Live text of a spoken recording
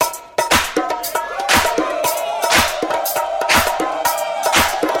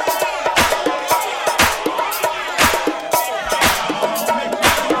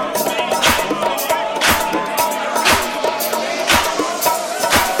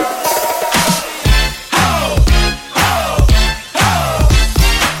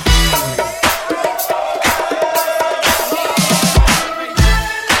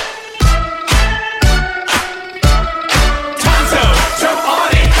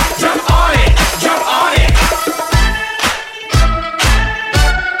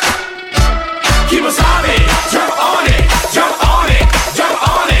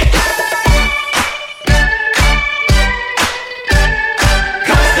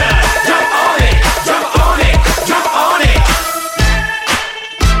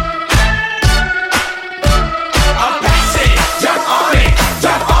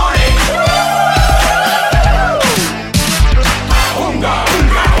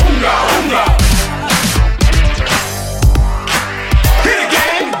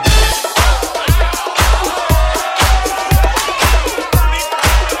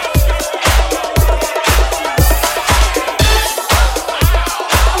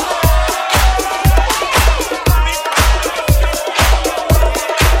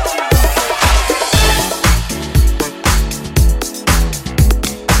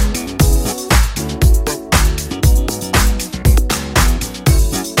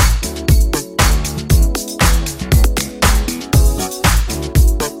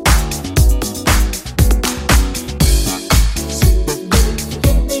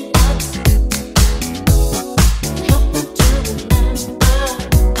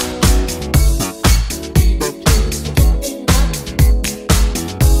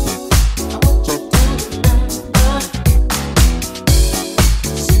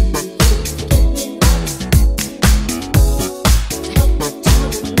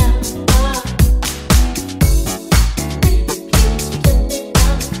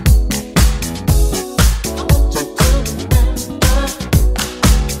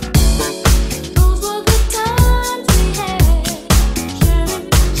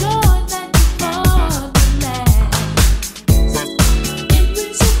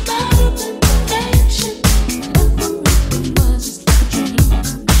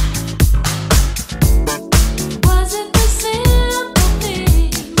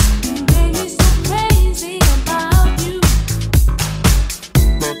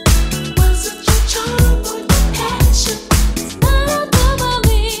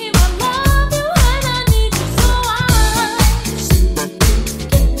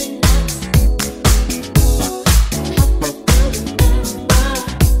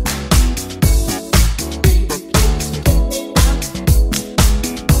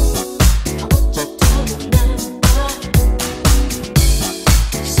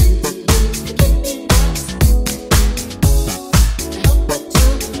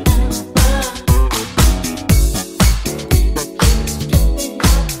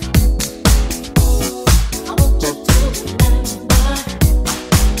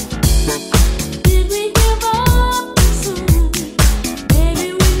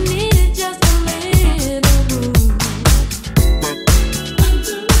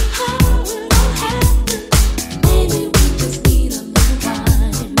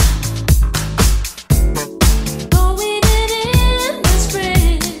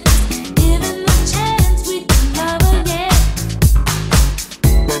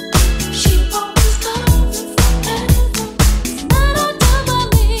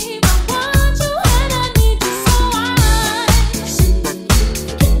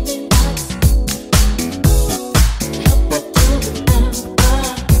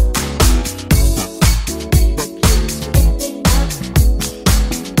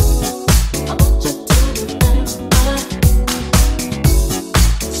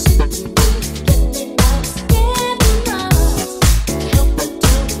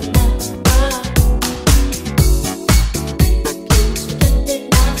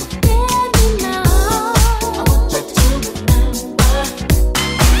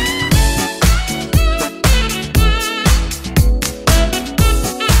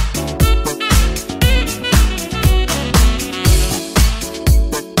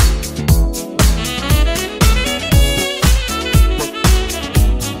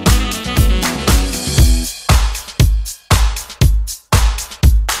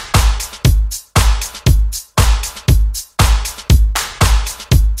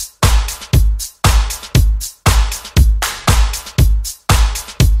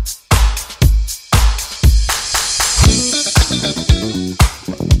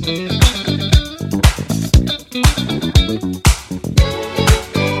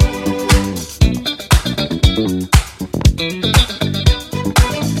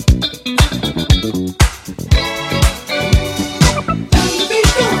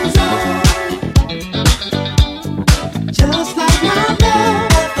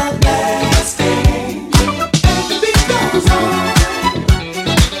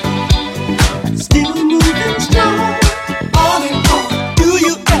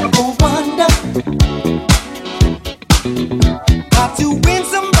when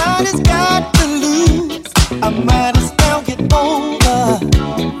somebody's got to lose, I might as well get over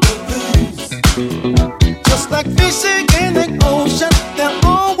the blues. Just like fishing in the ocean, there'll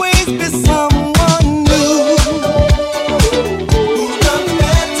always be someone new. Who's done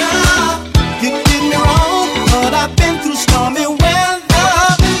better? You did me wrong, but I've been through stormy weather.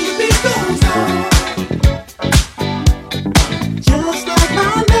 Just like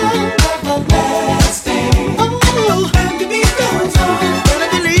my love, everlasting. Oh, and the beat goes on. Better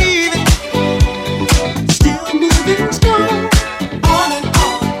believe it. Still moving strong, on and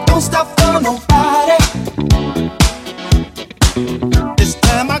on. Don't stop for nobody. This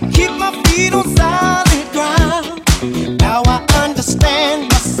time I keep my feet on solid ground. Now I understand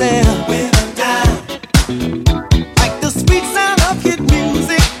myself when I'm down. Like the sweet sound of hit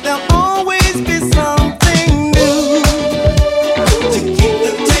music, there'll always be something new to keep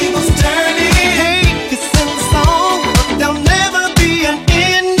the tables turning. Hate is in the song, but there'll never be an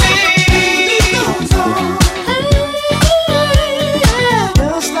ending.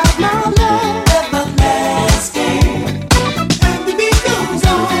 Just like my love, everlasting. And the beat goes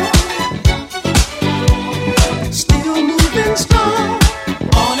on, still moving strong,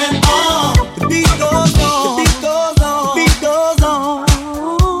 on and on. The beat goes on, the beat goes on, the beat goes on.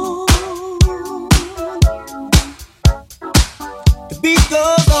 The beat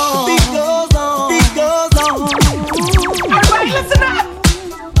goes on, the beat goes on, the beat goes on. Everybody listen up.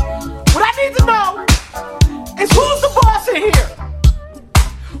 What I need to know is who's the boss in here?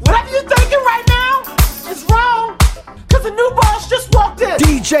 Whatever you're thinking right now is wrong, because a new boss just walked in.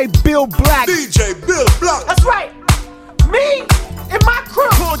 DJ Bill Black. DJ Bill Block. That's right. Me and my crew.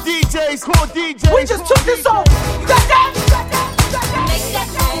 Cool DJs, cool DJs. We just took this over. You got that? You got that? You got that? Make that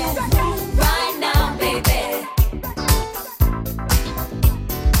move right now, baby.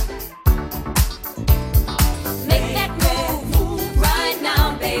 Make that move right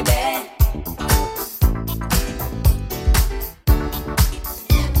now, baby.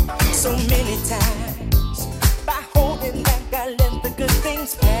 So many times by holding back, I let the good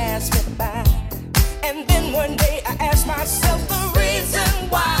things pass me by. And then one day I asked myself the reason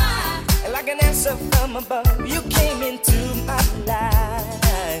why. And like an answer from above, you came into my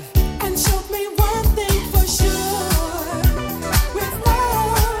life and showed me one thing for sure. With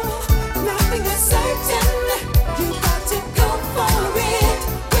love, nothing is certain. You got to go for it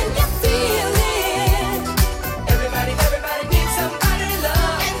when you feel it. Everybody needs somebody to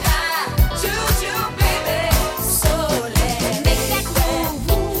love. And I choose you, baby. So let's Make that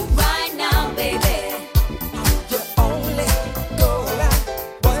move right now, baby. you only go around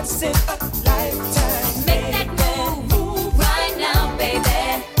once in a lifetime. Make that move right now, baby.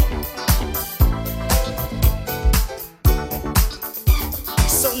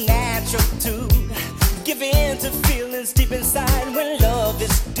 So natural to give in to feelings deep inside when love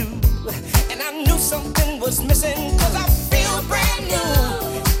is due. And I knew something was missing, cause I feel brand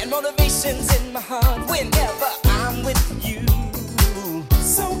new. And motivation's in my heart whenever I'm with you.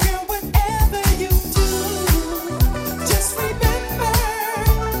 So girl, whatever you do, just remember,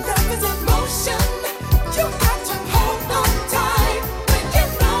 love is emotion. You got to hold on tight when you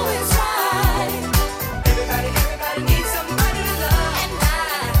know it's right. Everybody needs somebody to love. And I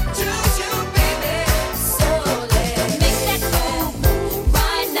choose you, baby. So let's make that move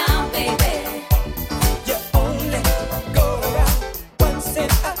right now, baby. You only go around once in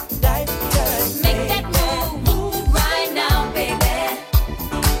a lifetime. Make that move right now, baby.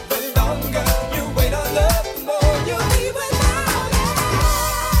 The longer you wait on love, the more you'll be without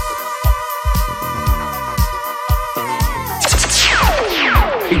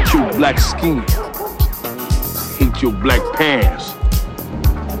Hate your black skin. Hate your black pants.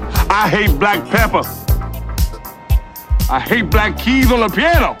 I hate black pepper. I hate black keys on the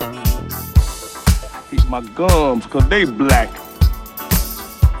piano. I hate my gums cause they black.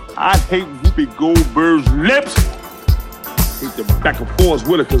 I hate Whoopi Goldberg's lips. Hate the back of Forrest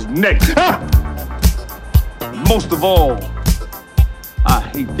Whitaker's neck. Ah! Most of all, I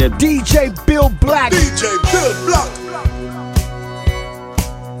hate that DJ Bill Black. DJ Bill Block.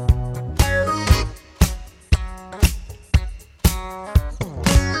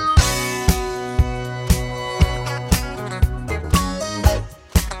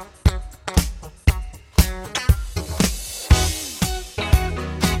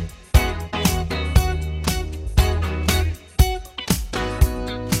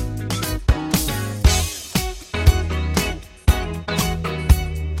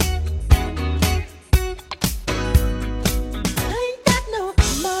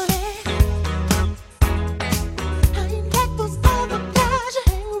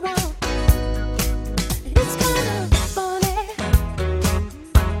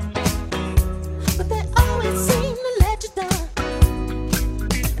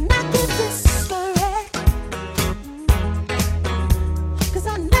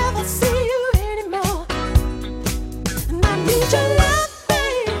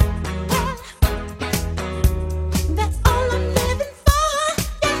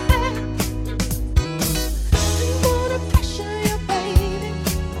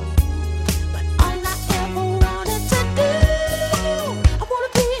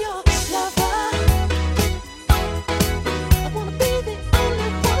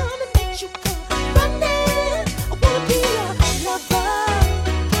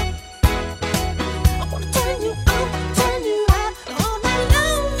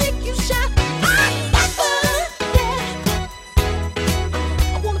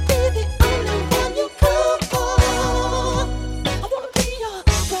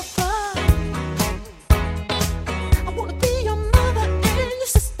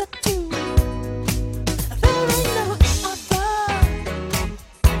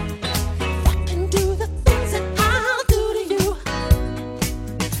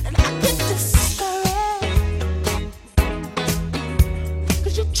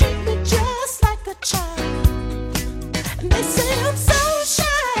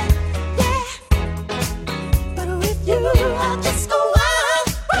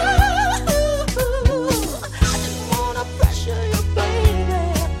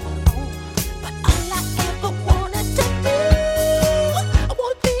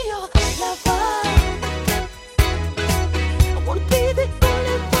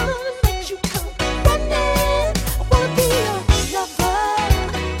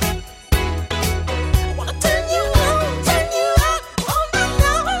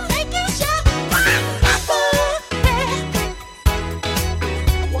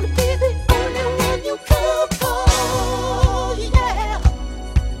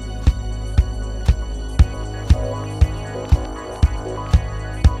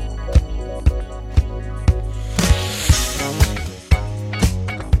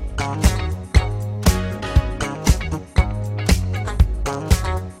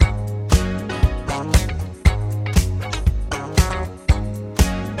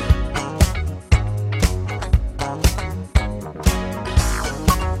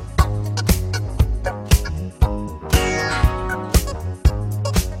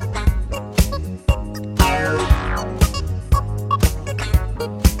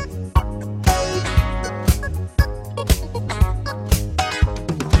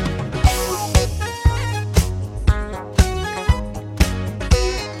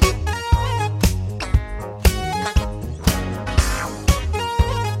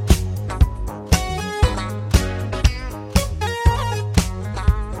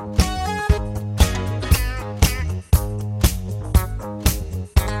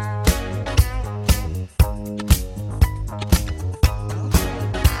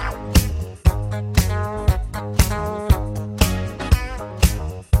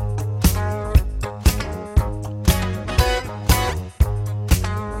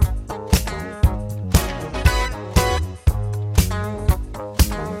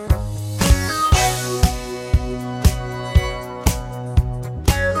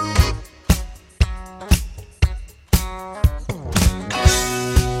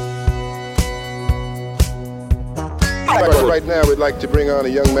 Right now, we'd like to bring on a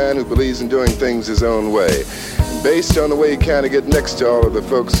young man who believes in doing things his own way. Based on the way he kind of get next to all of the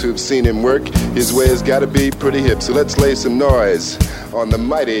folks who've seen him work, his way has got to be pretty hip. So let's lay some noise on the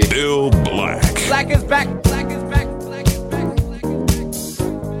mighty Bill Black. Black is back, black is back, black is back, black is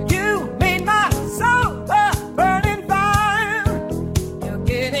back. You made my soul a burning fire. You're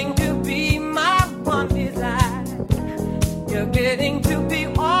getting to be my one desire. You're getting to be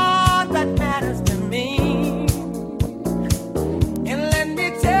all that matters to me. And let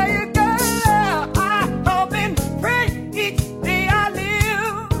me tell you, girl, I hope and pray each day I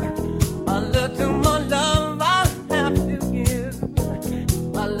live. A little more love I'll have to give.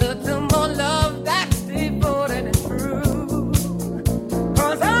 A little more love that's devoted and true.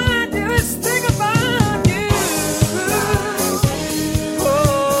 'Cause all I do is think about you.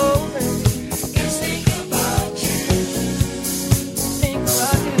 Oh, baby. Just think about you. Think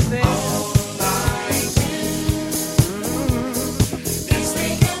about you, baby. Just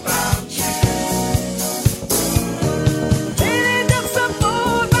think about you. Baby, just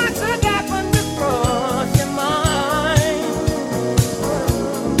suppose I should happen to cross your mind.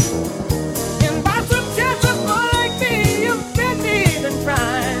 And by some chance of like me, you've been even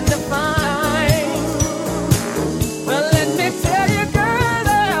trying to find. Well, let me tell you, girl,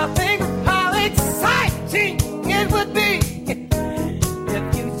 I think how exciting it would be if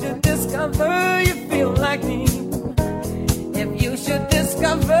you should discover you feel like me. If you should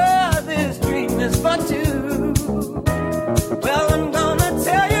discover this dream is for two. Well, I'm gonna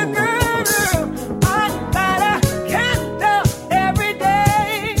tell you, girl, I light a candle every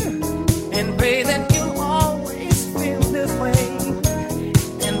day and pray that you'll always feel this way,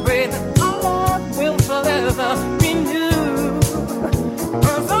 and pray that our love will forever renew.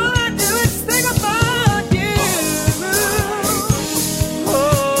 'Cause all I do is think about you.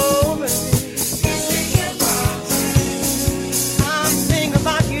 Oh, baby. I'm thinking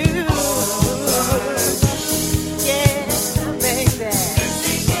about you. Yeah, baby.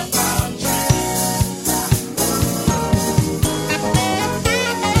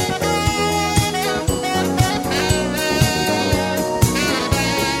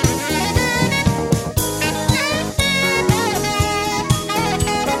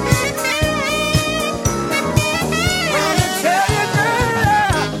 Wanna tell you,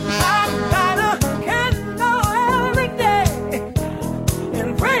 girl, I light a candle every day and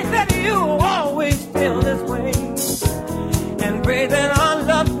pray that you always feel this way, and pray that our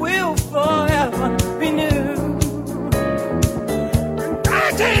love will forever renew.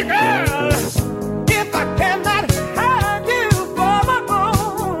 I tell you, girl, if I cannot have you for my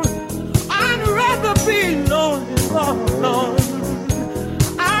own, I'd rather be lonely all alone.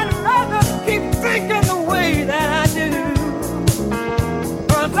 I'd rather keep thinking the way that I do.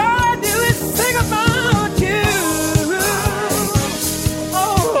 'Cause all I do is think about you.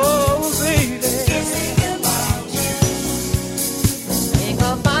 Oh, baby. Think about you. Think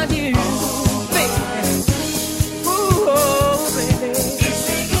about you, baby. Ooh, oh, baby.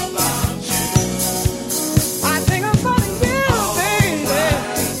 Think about you. I think about you, baby.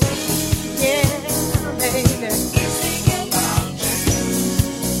 Yeah, baby. Think about you.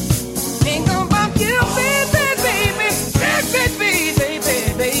 Think about you, baby, baby, baby,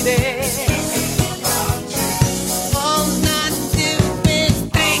 baby, baby. All I do is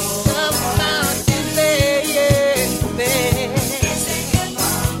think about you, baby.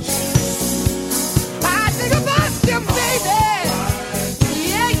 I think about you, baby.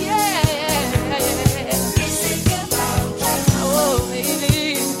 Yeah, yeah. Oh, baby,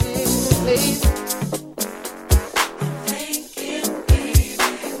 baby.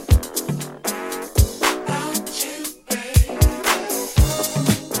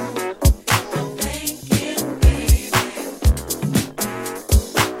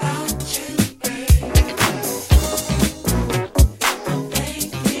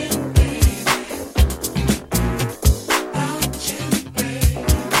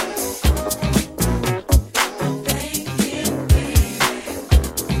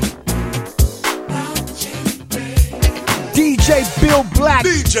 DJ Bill Black.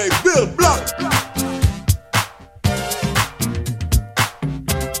 DJ Bill Black.